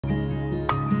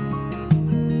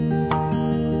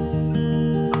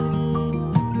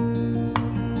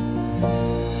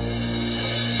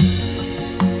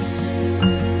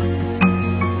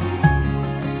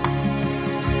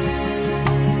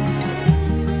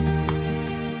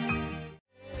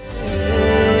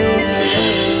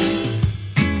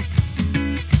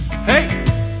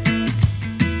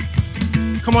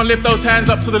Come on, lift those hands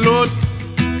up to the Lord.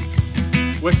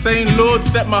 We're saying, Lord,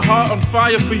 set my heart on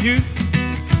fire for you.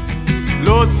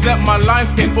 Lord, set my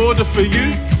life in order for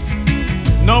you.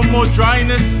 No more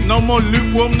dryness, no more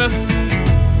lukewarmness.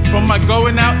 From my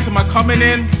going out to my coming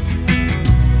in,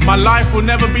 my life will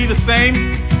never be the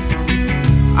same.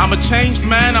 I'm a changed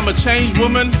man, I'm a changed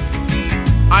woman.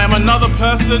 I am another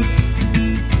person.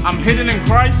 I'm hidden in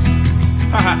Christ.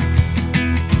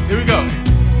 Here we go.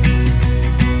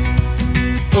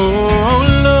 Oh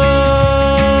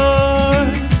Lord,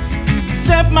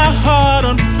 set my heart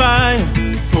on fire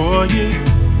for you,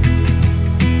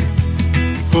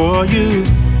 for you.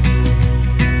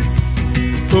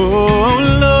 Oh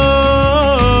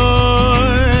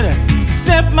Lord,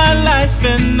 set my life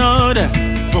in order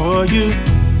for you,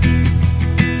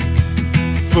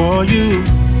 for you.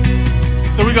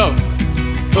 So we go.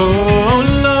 Oh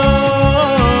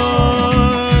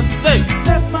Lord, say,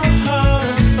 set my heart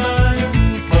on fire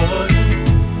for you.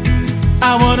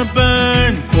 I wanna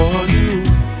burn for you,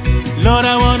 Lord.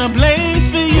 I wanna blaze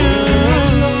for you.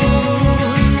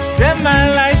 Oh, set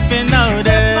my life in order.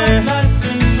 Set my life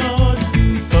in order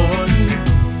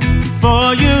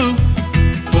for you,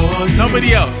 for you. Nobody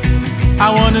else. I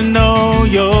wanna know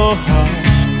your heart.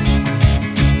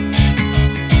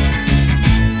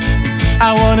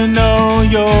 I wanna know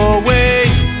your ways.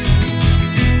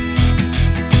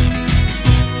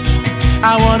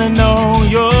 I wanna know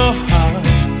your heart.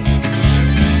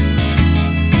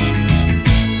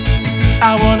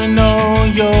 I wanna know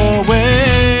your ways.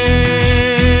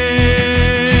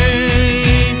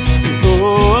 Say,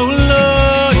 oh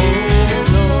Lord,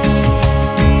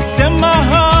 set my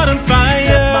heart on fire.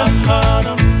 Set my heart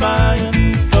on fire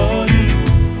for you,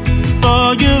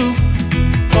 for you,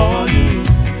 for you.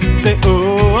 Say,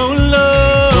 oh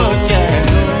Lord, yeah.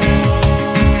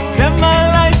 Set my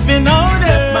life in order.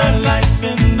 Set my life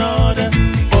in order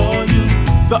for you.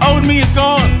 The old me is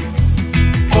gone.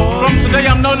 From today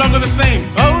I'm no longer the same.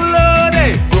 Oh Lord,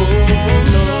 hey. Oh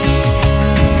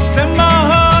Lord, set my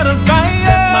heart on fire.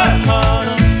 Set my heart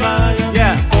on fire.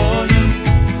 Yeah. For you.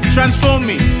 Transform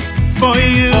me for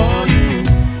you. For you.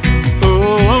 Oh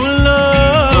Lord,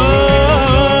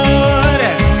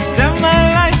 set my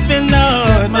life in order.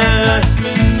 Set my life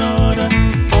in order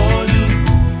for you.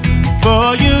 For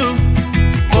you.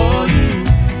 For you.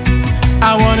 I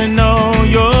wanna know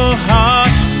your heart.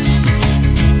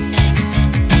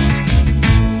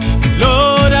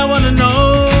 Lord, I wanna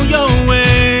know your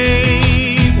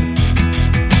ways.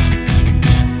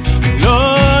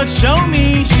 Lord, show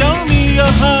me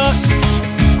your heart.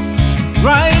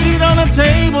 Write it on the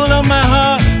table of my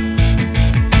heart.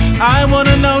 I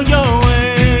wanna know your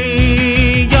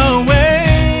way, your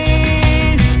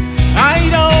ways. I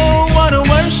don't wanna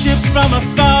worship from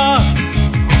afar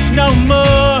no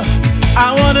more.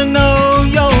 I wanna know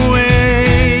your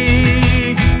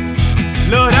ways.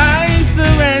 Lord, I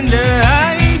surrender,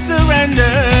 I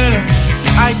surrender.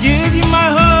 I give you my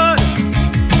heart,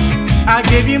 I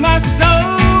give you my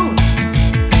soul.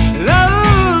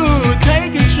 Lord,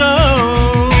 take control.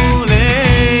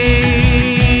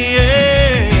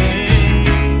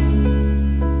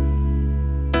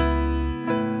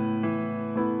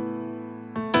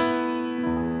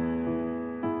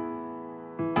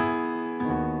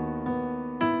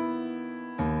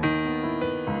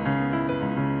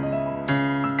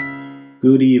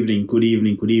 Good evening, good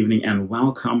evening, good evening, and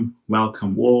welcome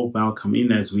all, welcome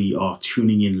in as we are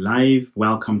tuning in live.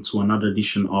 Welcome to another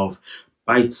edition of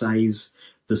BiteSize.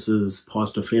 This is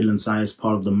Pastor Fredlyn,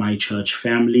 part of the MyChurch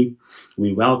family.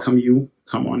 We welcome you.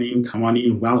 Come on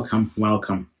in, welcome.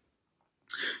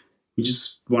 We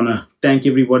just want to thank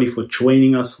everybody for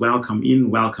joining us. Welcome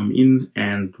in.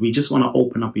 And we just want to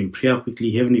open up in prayer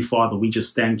quickly. Heavenly Father, we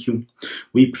just thank you.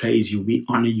 We praise you. We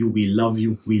honor you. We love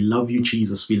you. We love you,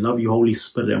 Jesus. We love you, Holy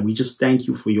Spirit. And we just thank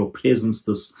you for your presence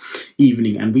this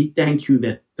evening. And we thank you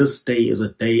that this day is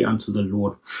a day unto the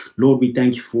Lord. Lord, we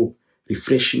thank you for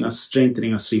refreshing us,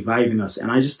 strengthening us, reviving us.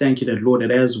 And I just thank you that, Lord,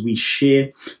 that as we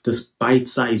share this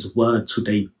bite-sized word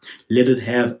today, let it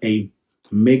have a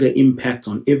mega impact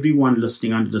on everyone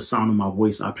listening under the sound of my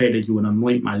voice. I pray that you will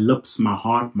anoint my lips, my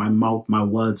heart, my mouth, my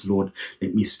words, Lord.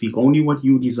 Let me speak only what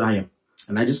you desire.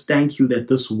 And I just thank you that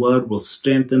this word will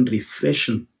strengthen, refresh,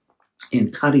 and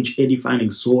encourage, edify, and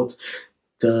exhort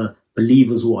the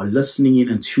believers who are listening in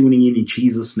and tuning in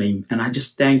Jesus' name. And I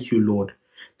just thank you, Lord,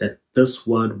 that this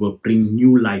word will bring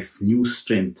new life, new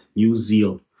strength, new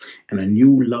zeal, and a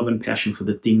new love and passion for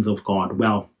the things of God.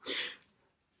 Well,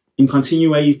 in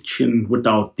continuation with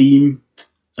our theme,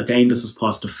 again, this is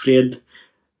Pastor Fredlyn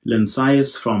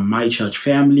from MyChurch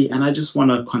family, and I just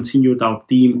want to continue with our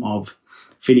theme of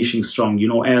finishing strong. You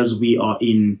know, as we are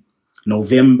in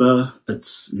November,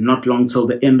 it's not long till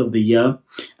the end of the year.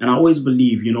 And I always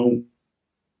believe, you know,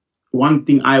 one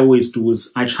thing I always do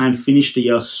is I try and finish the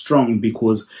year strong,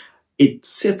 because it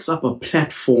sets up a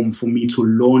platform for me to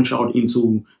launch out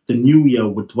into the new year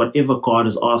with whatever God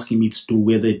is asking me to do,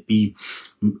 whether it be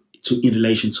in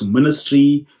relation to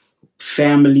ministry,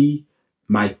 family,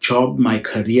 my job, my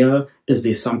career. Is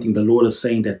there something the Lord is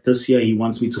saying that this year he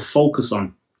wants me to focus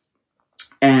on?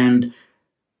 And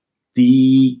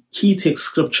the key text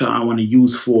scripture I want to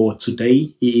use for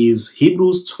today is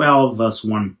Hebrews 12 verse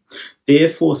 1.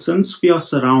 Therefore, since we are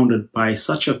surrounded by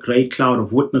such a great cloud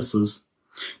of witnesses,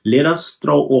 let us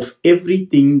throw off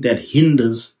everything that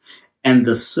hinders and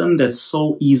the sin that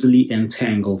so easily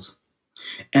entangles.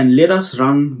 And let us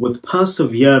run with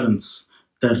perseverance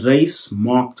the race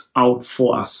marked out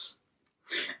for us.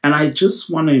 And I just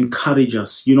want to encourage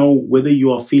us, you know, whether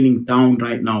you are feeling down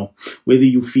right now, whether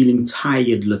you're feeling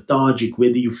tired, lethargic,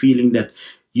 whether you're feeling that,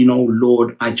 you know,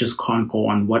 Lord, I just can't go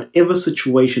on, whatever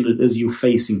situation it is you're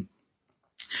facing,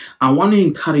 I want to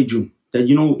encourage you that,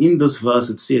 you know, in this verse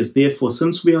it says, therefore,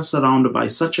 since we are surrounded by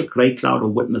such a great cloud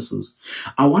of witnesses,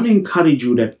 I want to encourage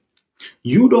you that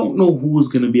you don't know who is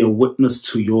going to be a witness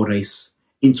to your race,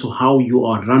 into how you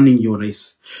are running your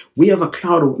race. We have a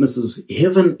cloud of witnesses.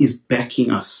 Heaven is backing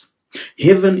us.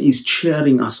 Heaven is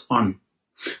cheering us on.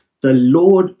 The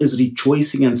Lord is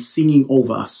rejoicing and singing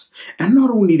over us. And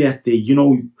not only that, you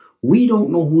know, we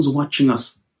don't know who's watching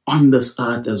us on this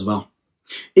earth as well.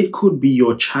 It could be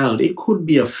your child. It could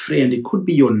be a friend. It could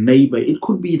be your neighbor. It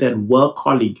could be that work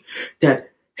colleague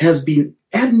that has been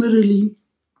admirably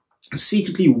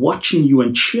secretly watching you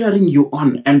and cheering you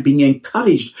on and being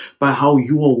encouraged by how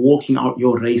you are walking out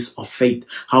your race of faith,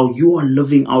 how you are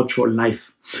living out your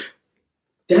life.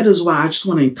 That is why I just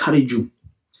want to encourage you.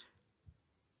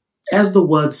 As the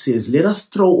word says, let us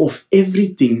throw off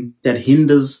everything that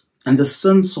hinders and the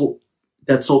sin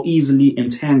that so easily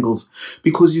entangles.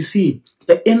 Because you see,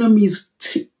 the enemy's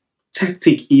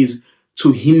tactic is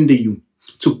to hinder you,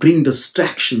 to bring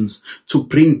distractions, to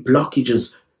bring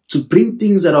blockages, to bring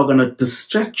things that are going to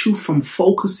distract you from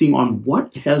focusing on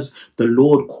what has the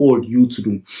Lord called you to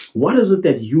do. What is it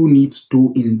that you need to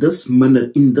do in this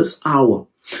minute, in this hour,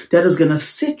 that is going to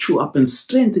set you up and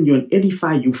strengthen you and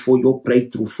edify you for your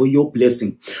breakthrough, for your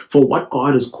blessing, for what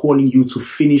God is calling you to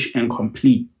finish and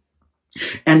complete.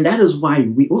 And that is why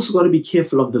we also got to be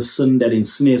careful of the sin that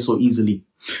ensnares so easily.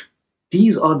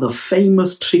 These are the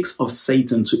famous tricks of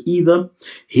Satan to either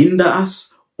hinder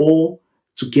us or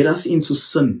to get us into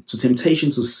sin, to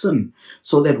temptation to sin,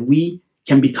 so that we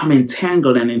can become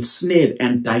entangled and ensnared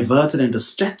and diverted and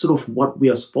distracted of what we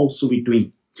are supposed to be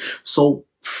doing. So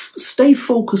stay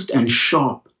focused and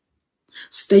sharp.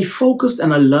 Stay focused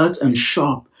and alert and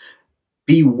sharp.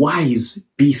 Be wise.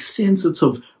 Be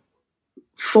sensitive.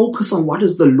 Focus on what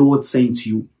is the Lord saying to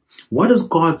you. What is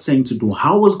God saying to do?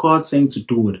 How is God saying to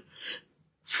do it?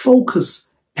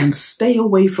 Focus and stay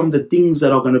away from the things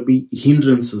that are going to be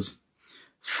hindrances.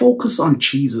 Focus on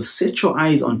Jesus. Set your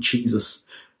eyes on Jesus.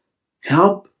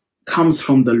 Help comes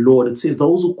from the Lord. It says,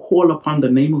 those who call upon the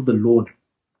name of the Lord,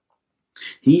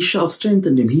 he shall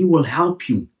strengthen them. He will help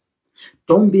you.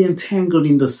 Don't be entangled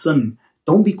in the sin.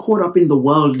 Don't be caught up in the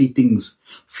worldly things.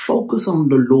 Focus on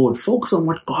the Lord. Focus on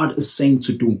what God is saying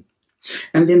to do.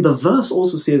 And then the verse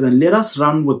also says, and let us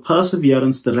run with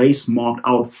perseverance the race marked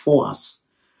out for us.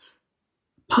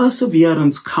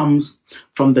 Perseverance comes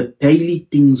from the daily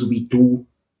things we do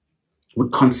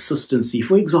with consistency.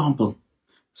 For example,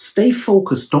 stay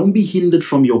focused. Don't be hindered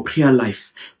from your prayer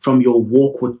life, from your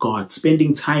walk with God,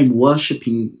 spending time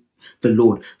worshiping the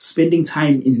Lord, spending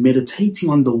time in meditating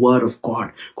on the word of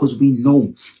God, because we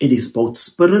know it is both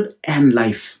spirit and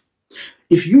life.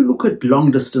 If you look at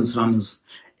long distance runners,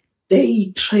 they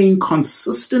train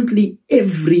consistently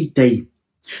every day.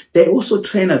 They also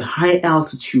train at high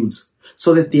altitudes,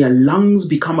 so that their lungs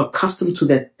become accustomed to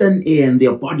that thin air in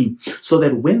their body, so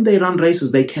that when they run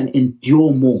races, they can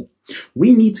endure more.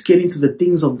 We need to get into the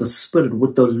things of the Spirit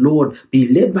with the Lord, be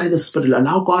led by the Spirit,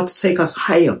 allow God to take us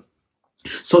higher,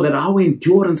 so that our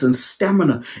endurance and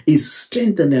stamina is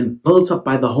strengthened and built up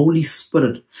by the Holy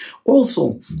Spirit.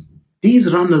 Also,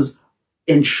 these runners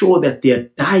ensure that their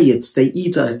diets, they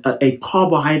eat a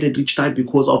carbohydrate-rich diet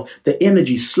because of the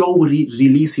energy, slow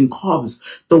releasing carbs.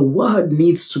 The word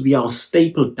needs to be our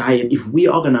staple diet if we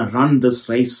are going to run this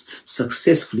race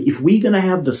successfully. If we're going to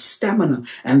have the stamina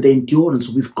and the endurance,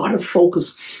 we've got to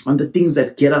focus on the things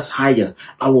that get us higher.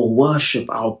 Our worship,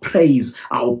 our praise,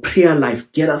 our prayer life,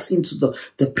 get us into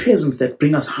the presence that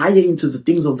bring us higher into the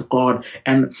things of God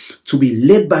and to be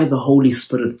led by the Holy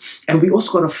Spirit. And we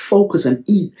also got to focus and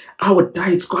eat our diet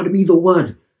diet's got to be the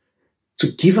word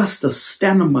to give us the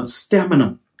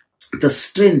stamina, the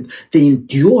strength, the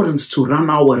endurance to run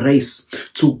our race,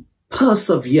 to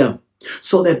persevere,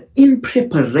 so that in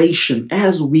preparation,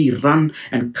 as we run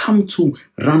and come to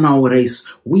run our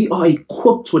race, we are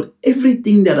equipped with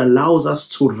everything that allows us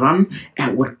to run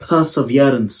and with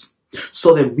perseverance,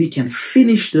 so that we can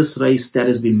finish this race that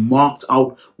has been marked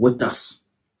out with us.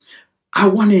 I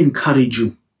want to encourage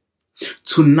you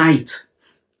tonight,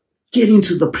 get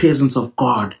into the presence of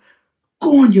God.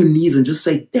 Go on your knees and just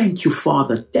say, thank you,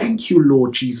 Father. Thank you,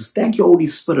 Lord Jesus. Thank you, Holy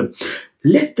Spirit.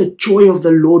 Let the joy of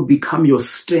the Lord become your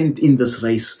strength in this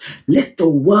race. Let the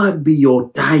word be your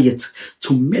diet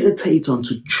to meditate on,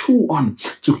 to chew on,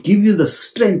 to give you the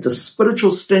strength, the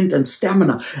spiritual strength and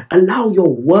stamina. Allow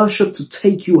your worship to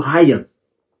take you higher,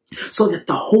 so that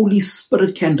the Holy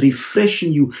Spirit can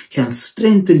refreshen you, can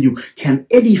strengthen you, can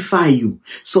edify you,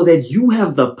 so that you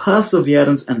have the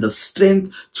perseverance and the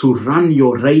strength to run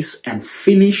your race and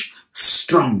finish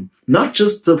strong. Not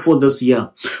just for this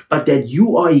year, but that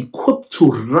you are equipped to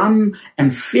run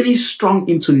and finish strong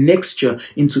into next year,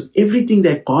 into everything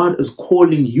that God is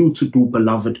calling you to do,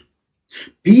 beloved.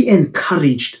 Be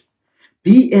encouraged.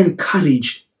 Be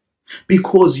encouraged.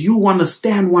 Because you want to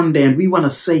stand one day and we want to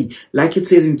say, like it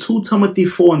says in 2 Timothy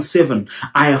 4:7,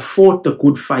 I have fought the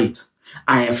good fight.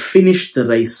 I have finished the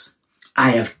race.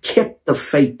 I have kept the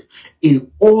faith.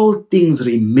 In all things,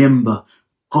 remember,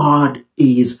 God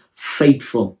is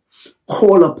faithful.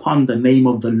 Call upon the name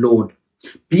of the Lord.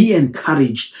 Be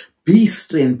encouraged. Be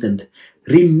strengthened.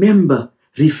 Remember,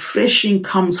 refreshing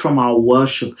comes from our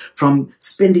worship, from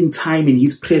spending time in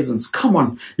His presence. Come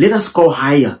on, let us go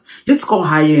higher. Let's go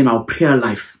higher in our prayer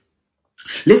life.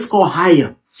 Let's go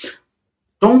higher.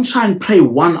 Don't try and pray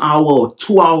 1 hour or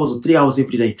 2 hours or 3 hours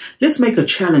every day. Let's make a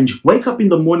challenge. Wake up in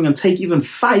the morning and take even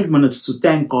 5 minutes to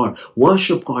thank God,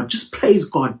 worship God, just praise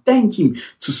God, thank Him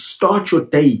to start your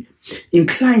day.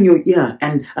 Incline your ear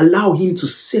and allow Him to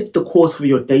set the course for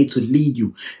your day to lead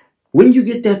you. When you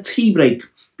get that tea break,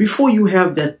 before you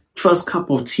have that first cup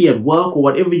of tea at work or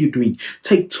whatever you're doing,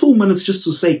 take 2 minutes just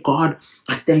to say, God,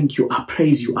 I thank you, I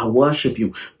praise you, I worship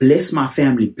you. Bless my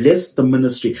family, bless the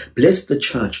ministry, bless the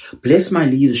church, bless my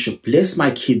leadership, bless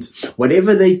my kids,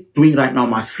 whatever they're doing right now,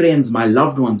 my friends, my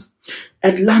loved ones.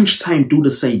 At lunchtime, do the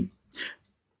same.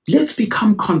 Let's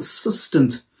become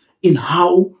consistent in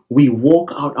how we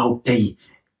walk out our day.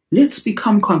 Let's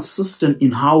become consistent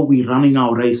in how we're running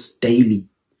our race daily.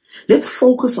 Let's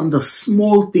focus on the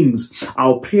small things,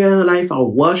 our prayer life, our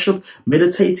worship,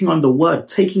 meditating on the word,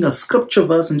 taking a scripture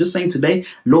verse and just saying today,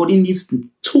 Lord, in these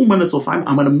 2 minutes of time,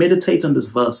 I'm going to meditate on this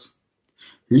verse.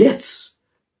 Let's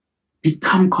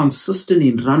become consistent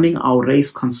in running our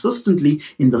race consistently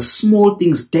in the small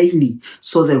things daily,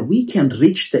 so that we can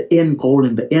reach the end goal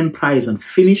and the end prize and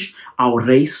finish our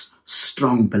race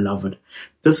strong, beloved.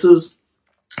 This is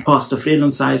Pastor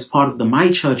Fredlyn, part of the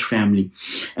MyChurch family.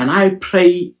 And I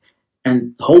pray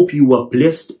and hope you were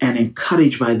blessed and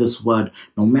encouraged by this word.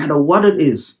 No matter what it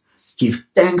is, give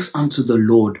thanks unto the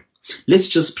Lord. Let's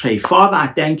just pray. Father,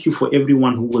 I thank you for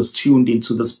everyone who was tuned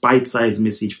into this bite-sized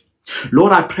message.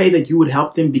 Lord, I pray that you would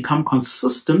help them become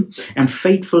consistent and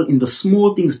faithful in the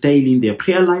small things daily, in their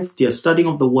prayer life, their studying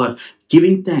of the word,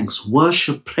 giving thanks,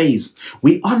 worship, praise.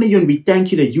 We honor you and we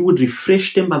thank you that you would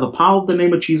refresh them by the power of the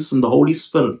name of Jesus and the Holy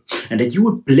Spirit, and that you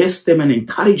would bless them and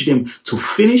encourage them to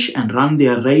finish and run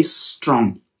their race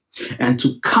strong, and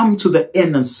to come to the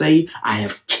end and say, I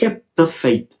have kept the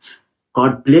faith.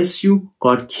 God bless you.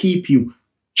 God keep you.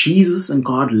 Jesus and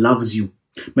God loves you.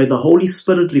 May the Holy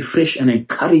Spirit refresh and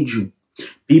encourage you.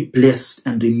 Be blessed,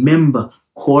 and remember,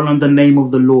 call on the name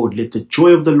of the Lord. Let the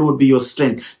joy of the Lord be your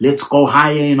strength. Let's go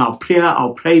higher in our prayer,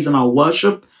 our praise, and our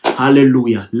worship.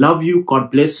 Hallelujah. Love you. God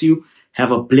bless you.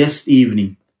 Have a blessed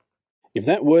evening. If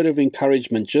that word of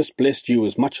encouragement just blessed you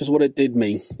as much as what it did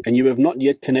me, and you have not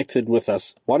yet connected with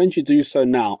us, why don't you do so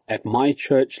now at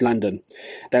MyChurch London?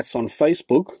 That's on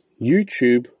Facebook,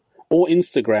 YouTube, or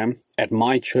Instagram at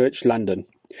MyChurch London.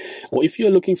 Or if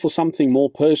you're looking for something more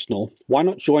personal, why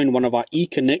not join one of our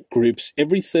eConnect groups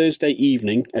every Thursday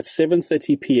evening at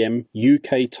 7:30 p.m.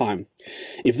 UK time.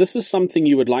 If this is something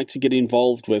you would like to get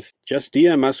involved with, just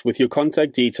DM us with your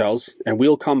contact details and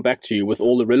we'll come back to you with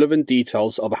all the relevant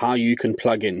details of how you can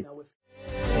plug in.